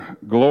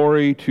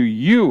Glory to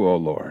you, O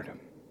Lord.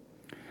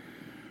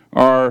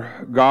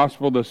 Our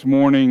gospel this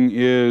morning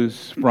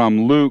is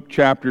from Luke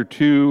chapter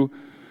 2,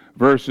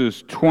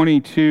 verses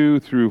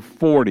 22 through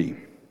 40.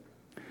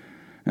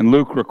 And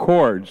Luke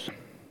records,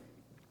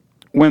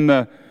 when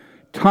the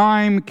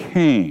time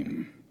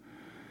came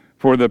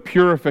for the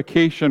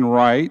purification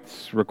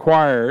rites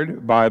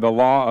required by the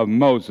law of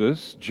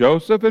Moses,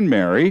 Joseph and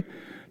Mary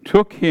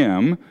took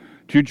him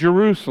to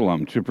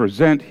Jerusalem to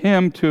present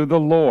him to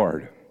the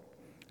Lord.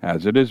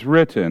 As it is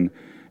written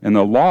in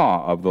the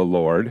law of the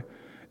Lord,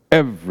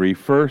 every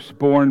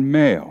firstborn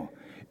male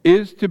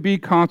is to be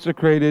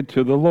consecrated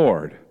to the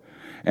Lord,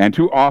 and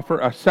to offer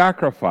a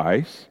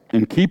sacrifice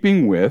in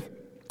keeping with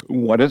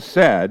what is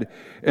said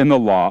in the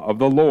law of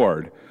the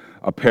Lord,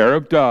 a pair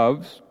of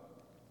doves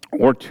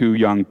or 2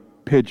 young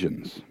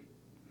pigeons.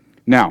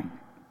 Now,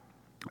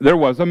 there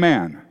was a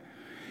man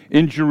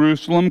in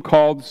Jerusalem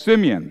called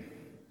Simeon.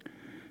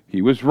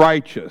 He was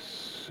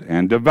righteous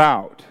and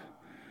devout.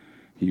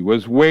 He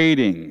was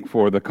waiting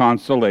for the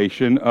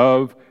consolation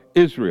of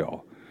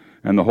Israel,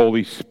 and the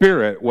Holy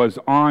Spirit was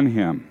on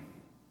him.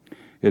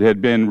 It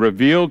had been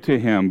revealed to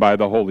him by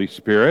the Holy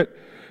Spirit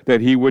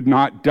that he would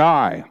not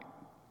die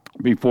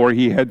before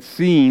he had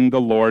seen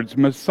the Lord's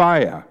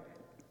Messiah.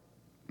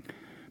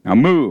 Now,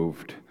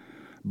 moved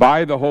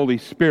by the Holy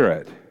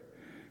Spirit,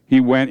 he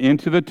went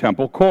into the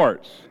temple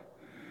courts.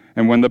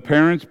 And when the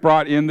parents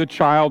brought in the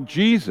child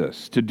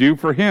Jesus to do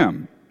for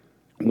him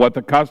what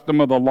the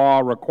custom of the law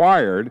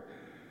required,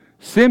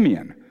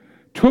 Simeon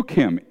took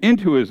him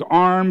into his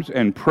arms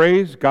and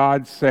praised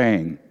God,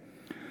 saying,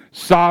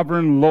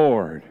 Sovereign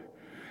Lord,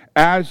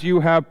 as you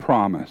have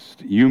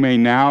promised, you may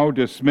now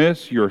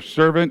dismiss your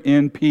servant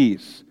in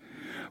peace.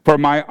 For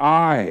my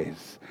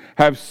eyes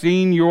have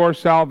seen your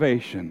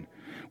salvation,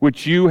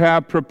 which you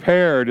have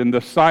prepared in the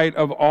sight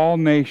of all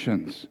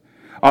nations,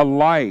 a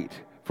light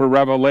for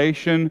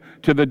revelation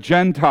to the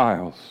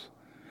Gentiles,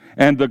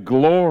 and the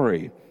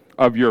glory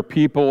of your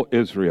people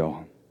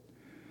Israel.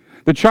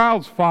 The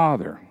child's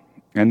father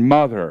and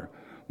mother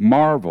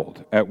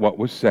marveled at what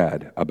was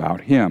said about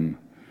him.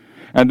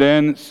 And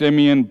then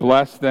Simeon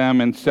blessed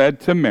them and said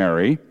to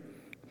Mary,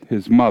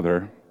 his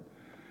mother,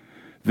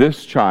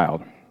 this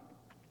child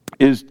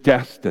is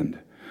destined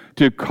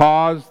to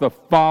cause the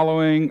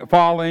falling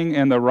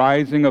and the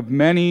rising of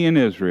many in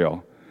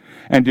Israel,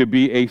 and to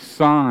be a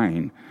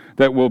sign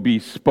that will be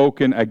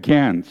spoken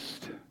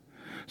against,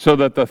 so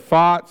that the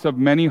thoughts of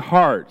many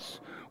hearts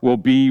will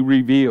be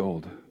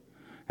revealed,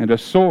 and a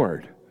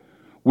sword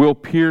will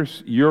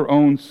pierce your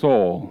own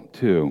soul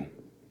too.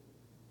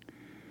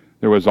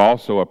 There was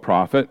also a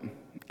prophet,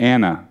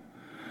 Anna,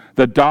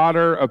 the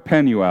daughter of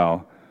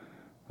Penuel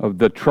of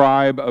the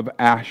tribe of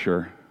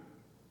Asher.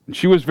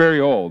 She was very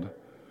old.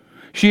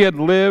 She had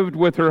lived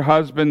with her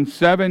husband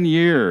 7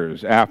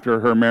 years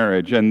after her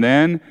marriage, and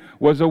then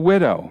was a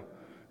widow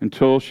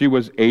until she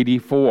was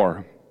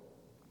 84.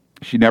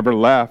 She never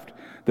left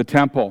the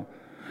temple,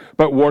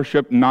 but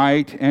worshiped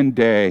night and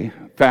day,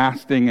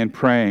 fasting and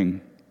praying.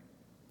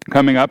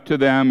 Coming up to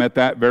them at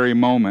that very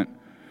moment,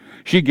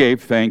 she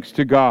gave thanks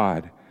to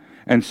God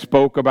and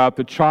spoke about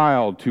the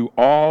child to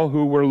all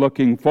who were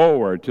looking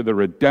forward to the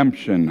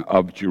redemption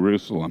of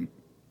Jerusalem.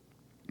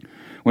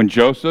 When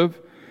Joseph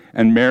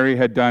and Mary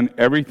had done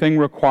everything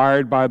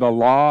required by the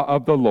law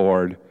of the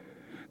Lord,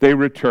 they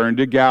returned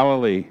to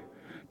Galilee,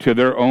 to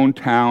their own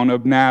town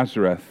of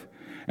Nazareth.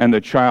 And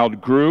the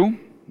child grew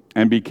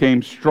and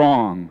became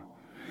strong,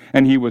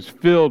 and he was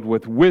filled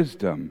with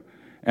wisdom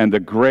and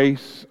the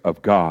grace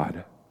of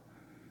God.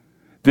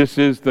 This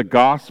is the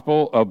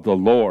gospel of the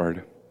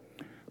Lord.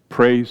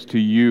 Praise to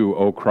you,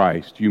 O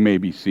Christ. You may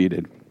be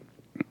seated.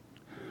 I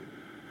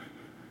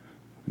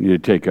need to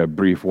take a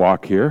brief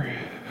walk here.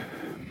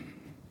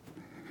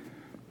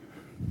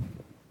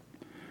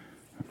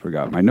 I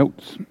forgot my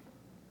notes.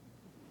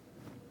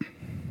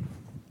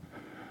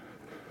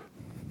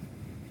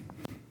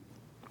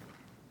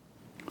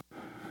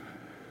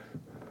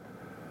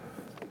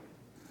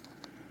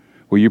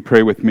 Will you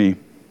pray with me?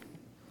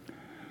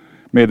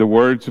 May the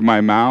words of my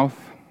mouth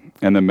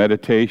and the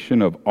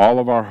meditation of all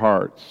of our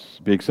hearts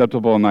be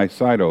acceptable in thy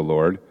sight, O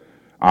Lord,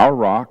 our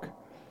rock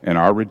and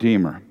our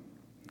Redeemer.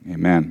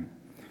 Amen.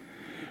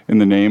 In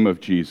the name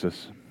of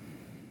Jesus.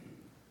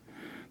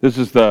 This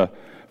is the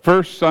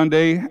first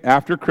Sunday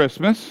after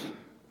Christmas,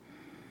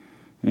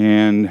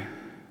 and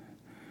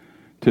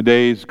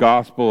today's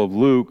Gospel of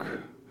Luke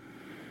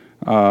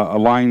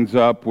aligns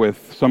up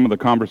with some of the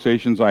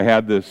conversations I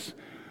had this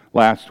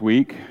last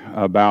week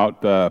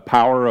about the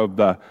power of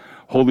the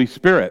Holy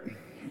Spirit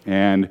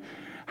and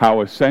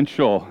how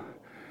essential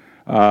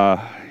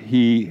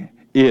he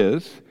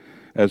is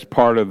as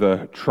part of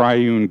the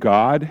triune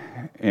God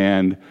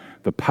and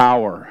the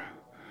power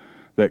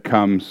that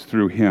comes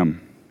through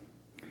him.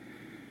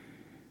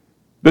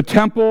 The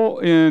temple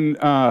in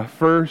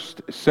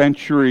first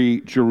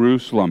century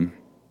Jerusalem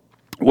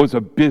was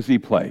a busy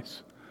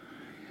place.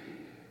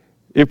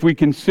 If we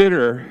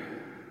consider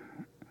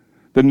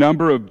the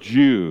number of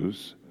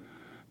Jews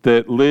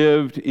that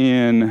lived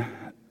in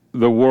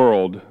the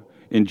world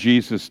in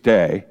Jesus'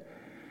 day,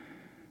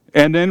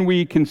 And then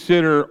we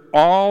consider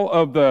all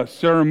of the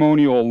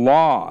ceremonial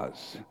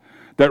laws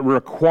that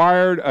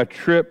required a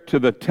trip to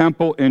the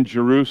temple in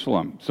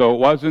Jerusalem. So it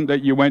wasn't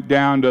that you went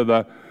down to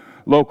the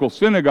local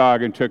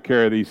synagogue and took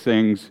care of these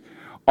things.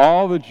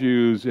 All the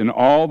Jews in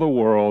all the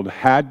world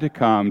had to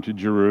come to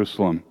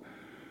Jerusalem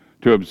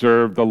to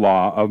observe the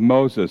law of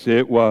Moses.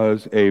 It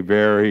was a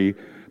very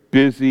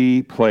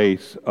busy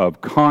place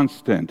of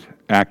constant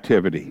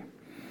activity.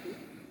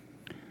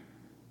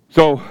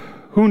 So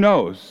who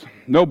knows?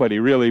 Nobody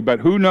really, but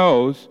who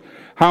knows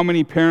how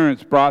many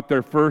parents brought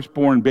their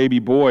firstborn baby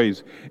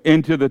boys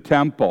into the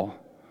temple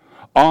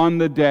on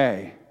the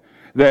day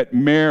that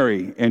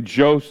Mary and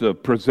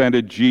Joseph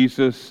presented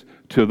Jesus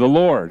to the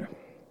Lord?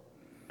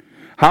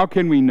 How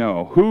can we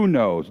know? Who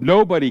knows?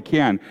 Nobody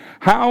can.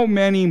 How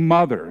many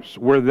mothers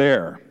were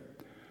there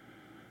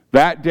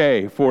that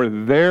day for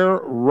their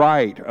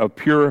rite of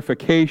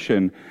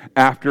purification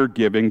after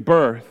giving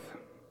birth?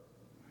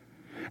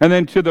 And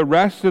then to the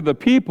rest of the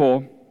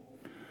people,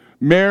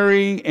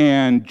 Mary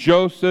and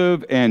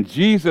Joseph and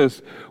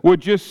Jesus would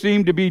just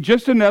seem to be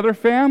just another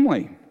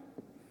family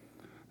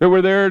that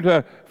were there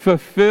to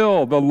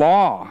fulfill the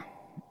law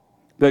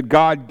that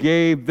God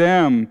gave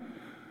them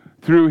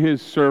through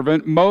his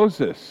servant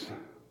Moses.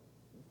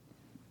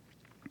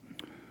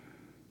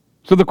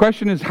 So the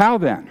question is, how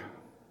then?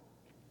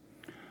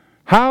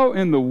 How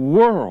in the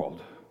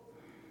world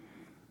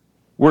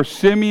were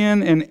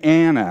Simeon and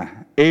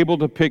Anna able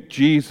to pick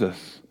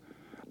Jesus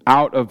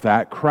out of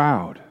that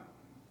crowd?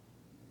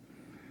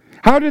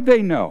 How did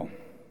they know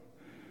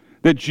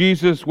that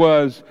Jesus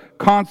was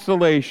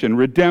consolation,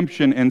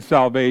 redemption, and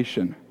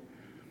salvation?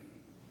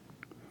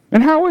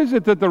 And how is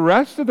it that the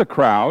rest of the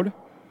crowd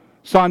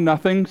saw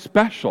nothing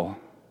special?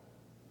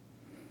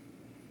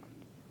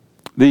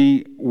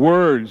 The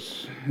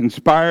words,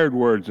 inspired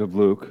words of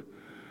Luke,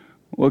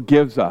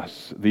 gives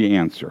us the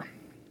answer.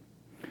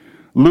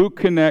 Luke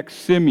connects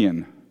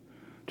Simeon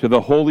to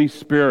the Holy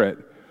Spirit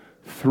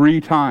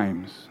 3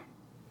 times.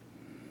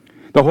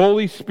 The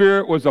Holy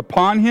Spirit was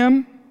upon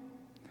him.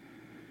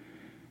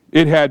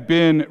 It had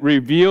been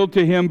revealed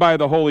to him by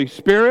the Holy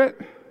Spirit.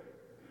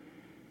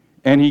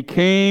 And he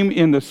came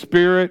in the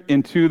Spirit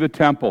into the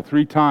temple.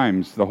 3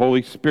 times the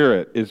Holy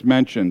Spirit is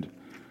mentioned.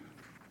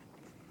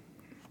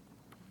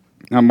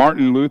 Now,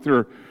 Martin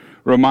Luther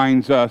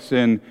reminds us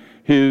in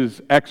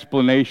his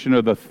explanation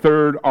of the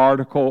 3rd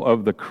article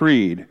of the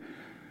Creed,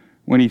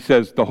 when he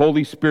says, the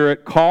Holy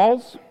Spirit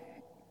calls,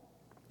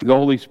 the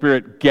Holy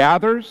Spirit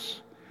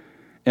gathers,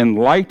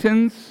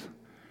 enlightens,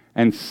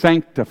 and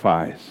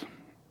sanctifies.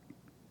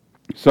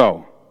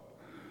 So,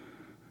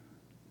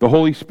 the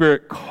Holy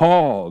Spirit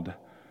called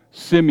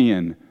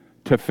Simeon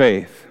to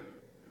faith.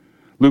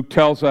 Luke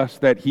tells us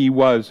that he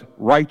was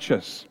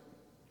righteous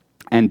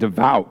and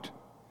devout.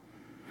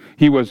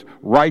 He was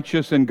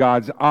righteous in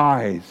God's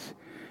eyes.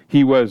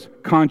 He was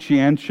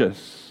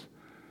conscientious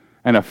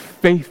and a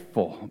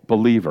faithful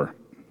believer.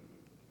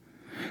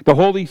 The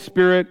Holy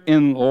Spirit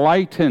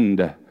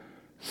enlightened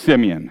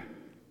Simeon.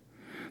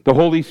 The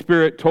Holy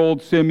Spirit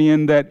told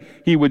Simeon that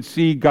he would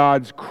see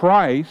God's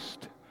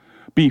Christ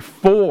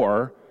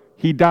before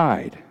he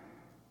died.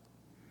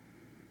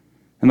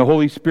 And the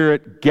Holy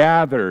Spirit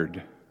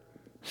gathered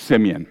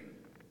Simeon.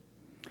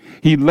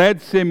 He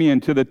led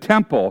Simeon to the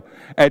temple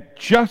at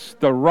just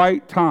the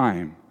right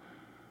time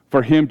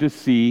for him to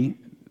see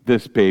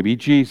this baby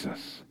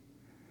Jesus.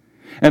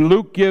 And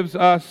Luke gives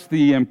us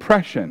the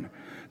impression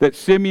that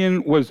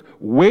Simeon was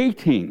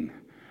waiting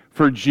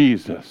for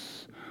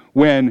Jesus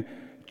when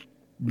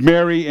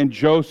Mary and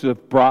Joseph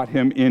brought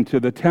him into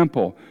the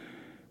temple.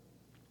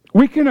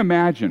 We can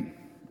imagine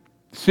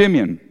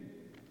Simeon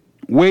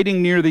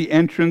waiting near the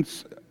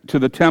entrance to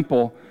the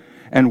temple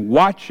and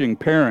watching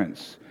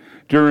parents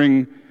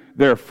during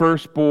their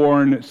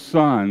firstborn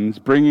sons,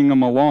 bringing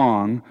them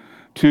along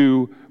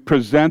to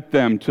present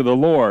them to the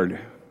Lord.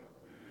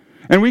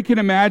 And we can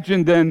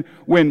imagine then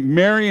when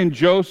Mary and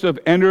Joseph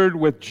entered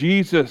with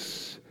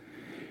Jesus,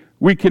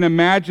 we can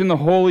imagine the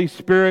Holy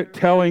Spirit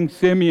telling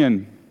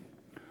Simeon,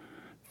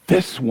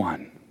 this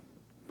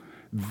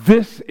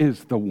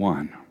is the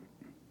one.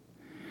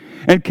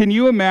 And can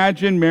you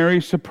imagine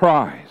Mary's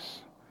surprise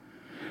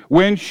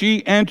when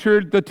she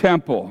entered the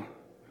temple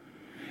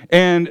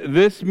and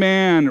this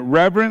man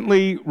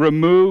reverently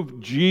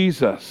removed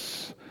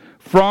Jesus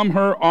from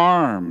her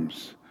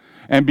arms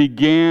and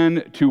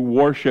began to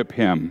worship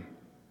him?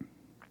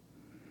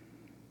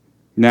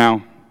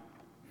 Now,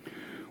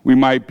 we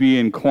might be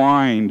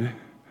inclined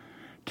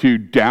to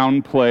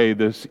downplay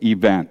this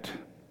event.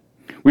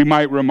 We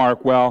might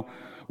remark, well,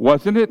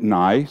 wasn't it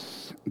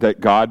nice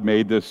that God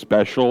made this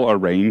special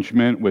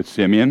arrangement with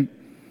Simeon?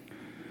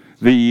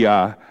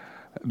 The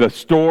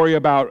story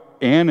about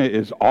Anna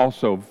is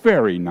also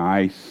very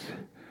nice.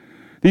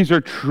 These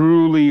are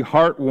truly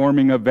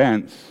heartwarming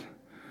events.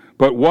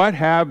 But what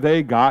have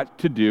they got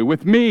to do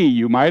with me,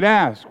 you might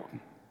ask?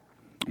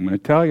 I'm going to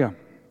tell you.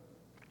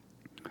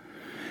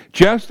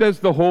 Just as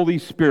the Holy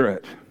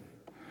Spirit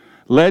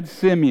led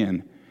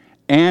Simeon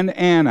and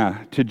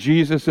Anna to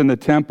Jesus in the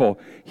temple,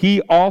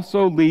 he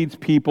also leads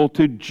people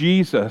to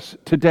Jesus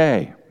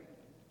today.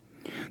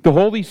 The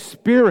Holy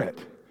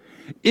Spirit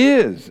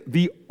is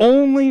the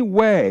only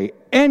way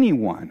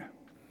anyone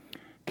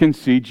can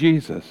see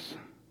Jesus.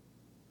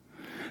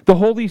 The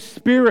Holy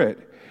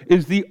Spirit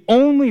is the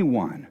only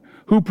one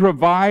who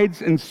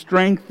provides and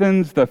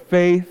strengthens the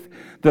faith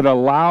that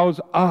allows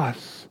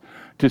us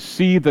to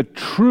see the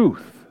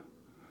truth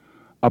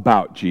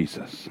about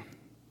Jesus.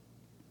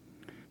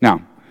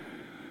 Now,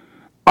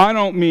 I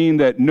don't mean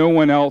that no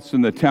one else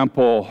in the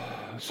temple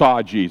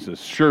saw Jesus.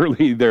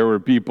 Surely there were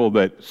people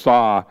that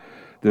saw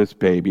this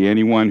baby.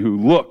 Anyone who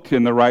looked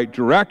in the right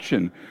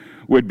direction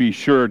would be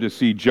sure to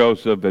see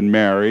Joseph and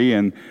Mary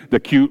and the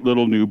cute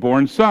little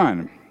newborn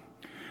son.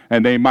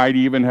 And they might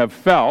even have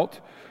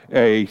felt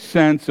a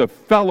sense of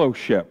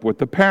fellowship with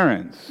the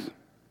parents,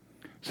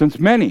 since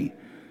many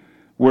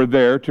were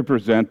there to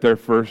present their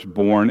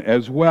firstborn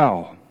as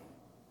well.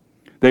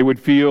 They would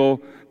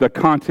feel the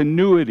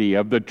continuity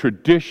of the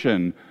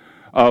tradition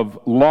of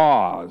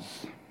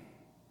laws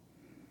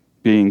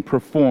being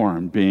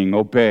performed, being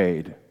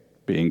obeyed,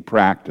 being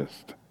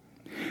practiced.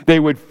 They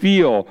would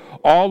feel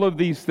all of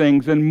these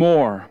things and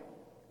more,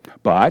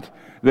 but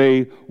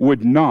they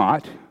could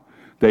not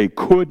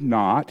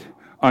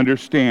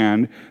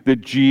understand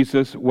that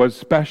Jesus was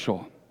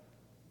special.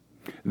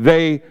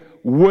 They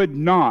would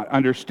not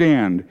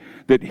understand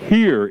that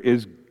here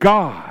is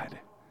God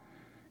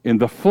in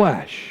the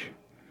flesh,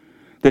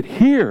 that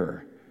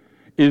here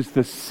is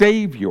the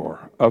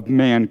Savior of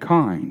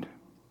mankind.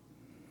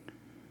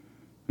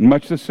 And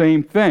much the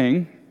same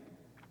thing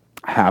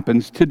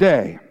happens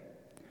today.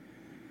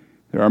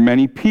 There are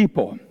many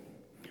people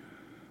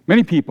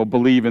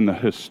believe in the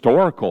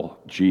historical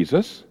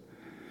Jesus.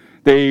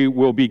 They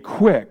will be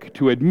quick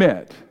to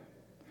admit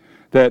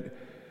that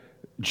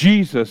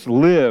Jesus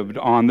lived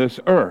on this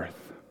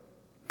earth.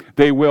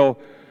 They will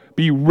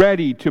be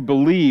ready to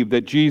believe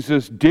that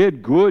Jesus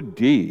did good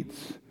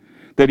deeds,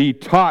 that he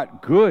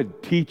taught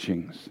good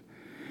teachings,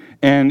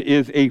 and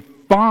is a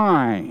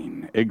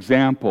fine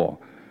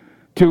example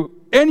to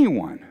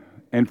anyone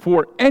and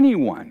for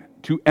anyone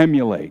to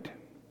emulate.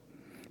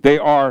 They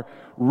are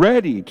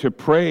ready to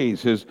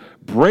praise his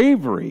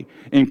bravery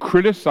in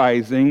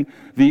criticizing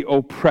the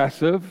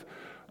oppressive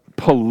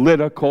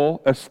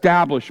political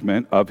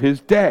establishment of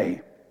his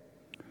day.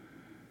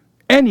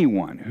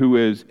 Anyone who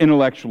is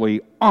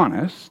intellectually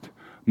honest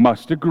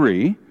must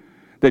agree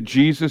that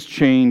Jesus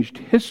changed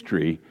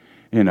history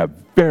in a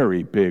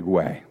very big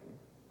way.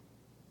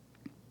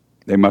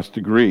 They must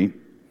agree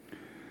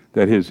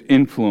that his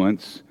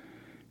influence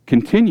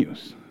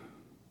continues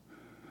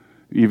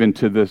even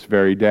to this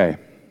very day.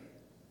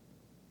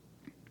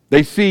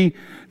 They see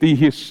the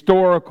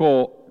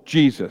historical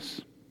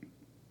Jesus,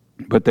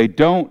 but they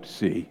don't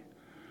see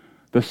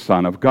the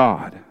Son of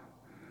God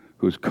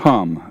who's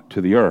come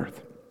to the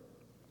earth.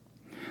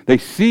 They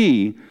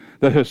see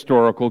the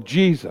historical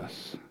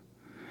Jesus,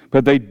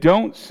 but they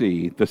don't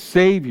see the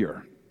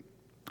Savior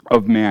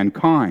of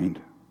mankind.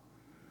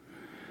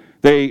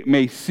 They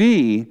may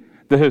see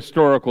the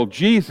historical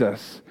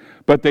Jesus,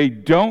 but they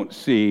don't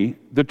see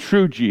the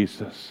true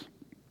Jesus.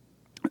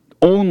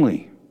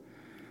 Only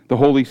the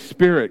Holy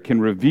Spirit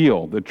can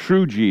reveal the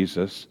true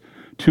Jesus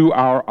to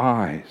our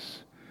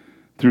eyes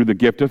through the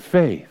gift of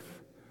faith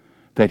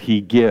that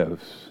he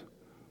gives.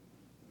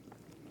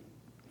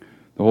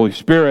 The Holy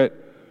Spirit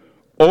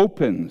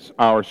opens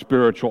our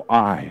spiritual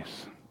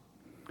eyes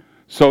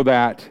so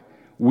that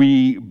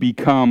we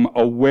become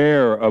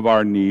aware of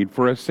our need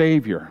for a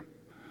Savior.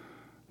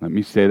 Let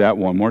me say that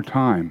one more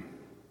time.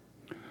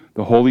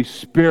 The Holy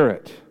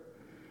Spirit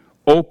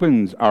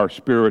opens our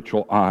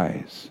spiritual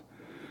eyes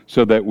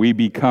so that we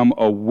become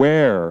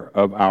aware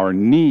of our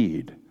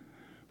need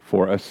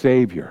for a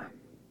Savior.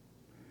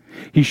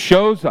 He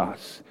shows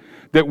us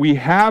that we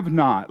have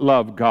not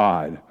loved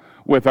God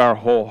with our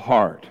whole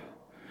heart,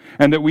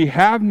 and that we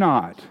have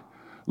not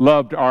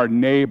loved our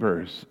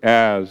neighbors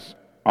as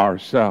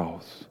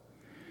ourselves.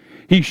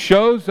 He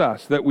shows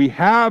us that we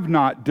have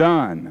not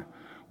done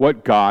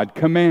what God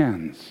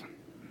commands.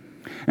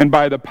 And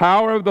by the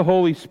power of the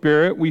Holy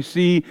Spirit, we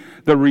see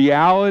the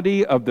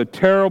reality of the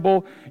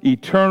terrible,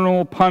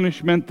 eternal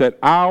punishment that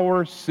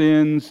our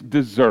sins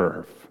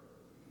deserve.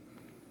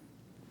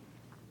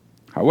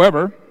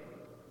 However,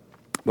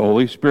 the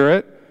Holy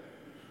Spirit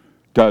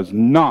does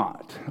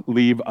not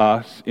leave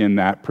us in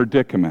that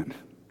predicament.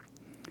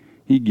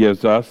 He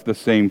gives us the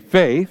same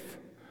faith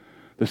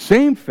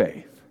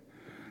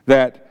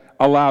that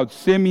allowed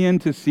Simeon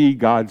to see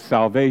God's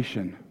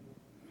salvation.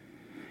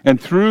 And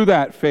through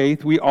that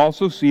faith, we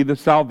also see the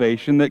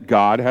salvation that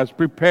God has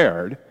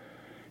prepared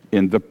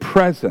in the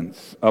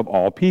presence of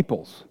all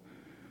peoples.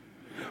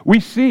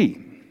 We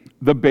see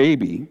the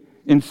baby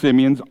in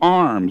Simeon's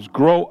arms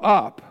grow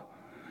up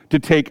to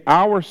take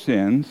our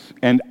sins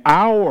and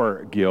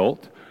our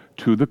guilt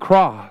to the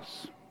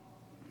cross.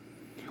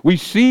 We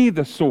see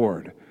the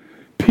sword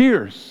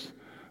pierce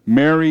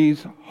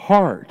Mary's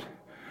heart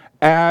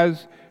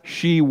as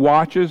she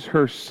watches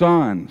her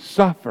son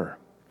suffer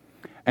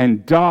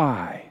and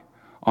die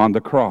on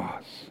the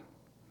cross.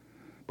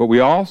 But we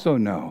also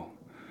know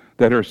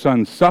that her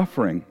Son's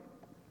suffering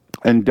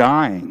and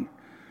dying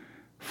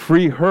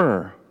free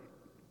her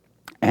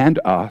and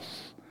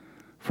us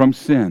from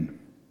sin.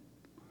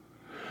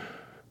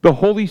 The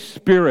Holy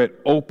Spirit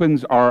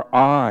opens our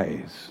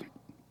eyes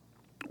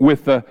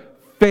with the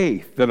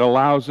faith that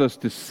allows us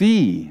to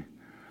see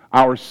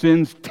our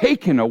sins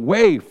taken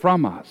away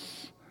from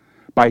us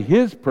by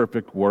His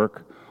perfect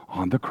work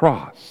on the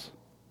cross.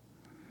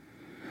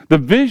 The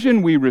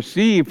vision we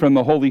receive from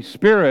the Holy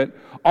Spirit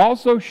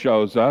also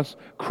shows us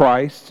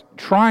Christ's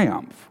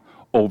triumph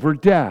over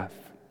death.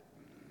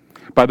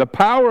 By the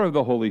power of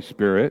the Holy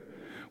Spirit,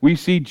 we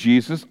see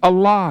Jesus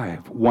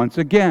alive once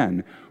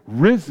again,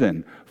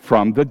 risen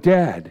from the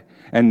dead,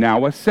 and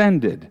now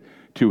ascended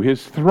to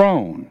His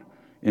throne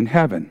in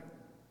heaven.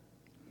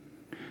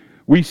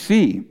 We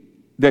see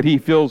that He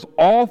fills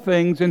all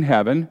things in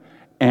heaven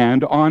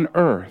and on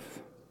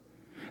earth,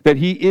 that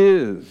He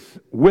is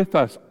with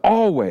us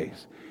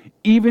always,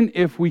 even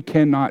if we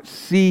cannot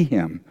see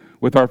Him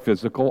with our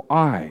physical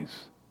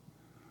eyes.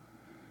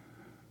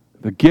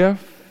 The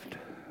gift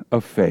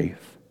of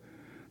faith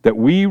that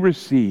we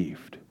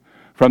received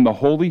from the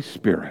Holy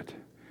Spirit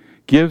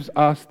gives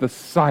us the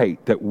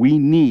sight that we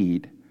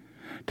need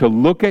to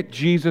look at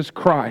Jesus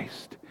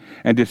Christ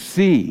and to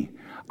see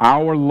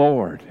our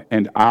Lord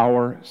and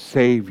our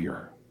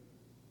Savior.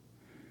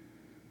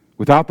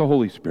 Without the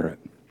Holy Spirit,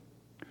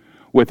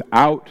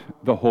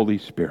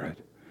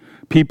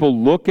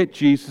 people look at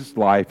Jesus'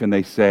 life and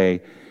they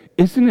say,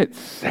 "Isn't it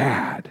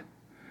sad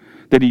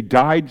that He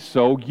died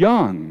so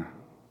young?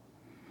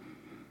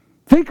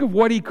 Think of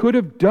what He could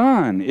have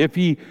done if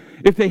they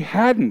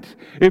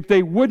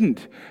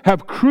wouldn't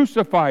have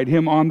crucified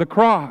Him on the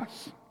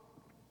cross."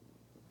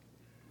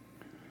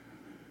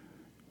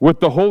 With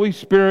the Holy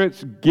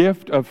Spirit's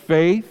gift of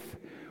faith,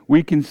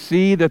 we can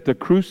see that the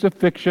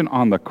crucifixion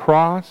on the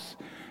cross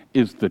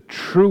is the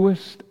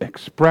truest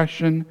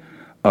expression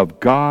of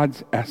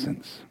God's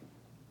essence.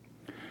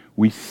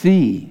 We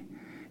see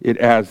it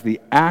as the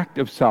act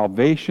of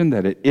salvation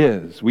that it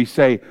is. We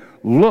say,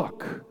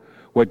 "Look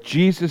what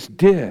Jesus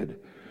did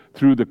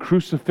through the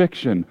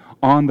crucifixion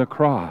on the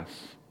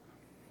cross."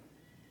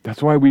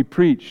 That's why we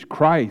preach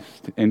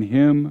Christ and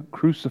Him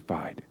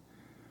crucified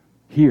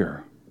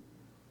here.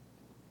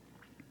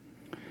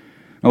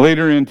 Now,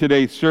 later in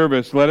today's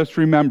service, let us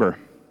remember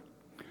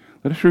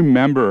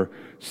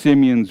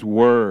Simeon's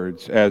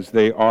words as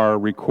they are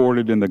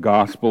recorded in the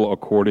Gospel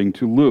according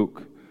to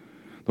Luke.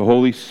 The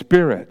Holy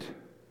Spirit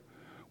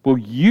will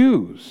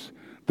use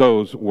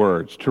those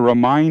words to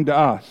remind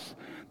us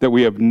that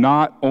we have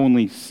not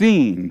only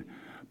seen,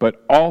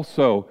 but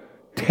also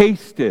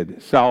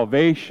tasted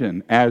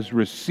salvation as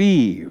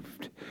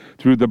received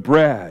through the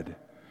bread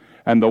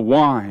and the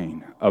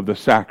wine of the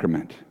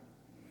sacrament.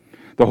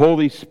 The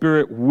Holy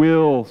Spirit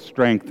will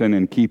strengthen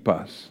and keep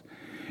us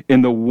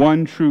in the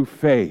one true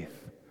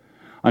faith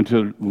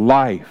unto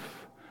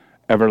life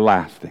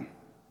everlasting.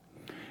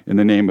 In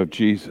the name of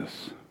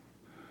Jesus,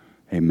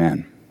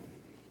 amen.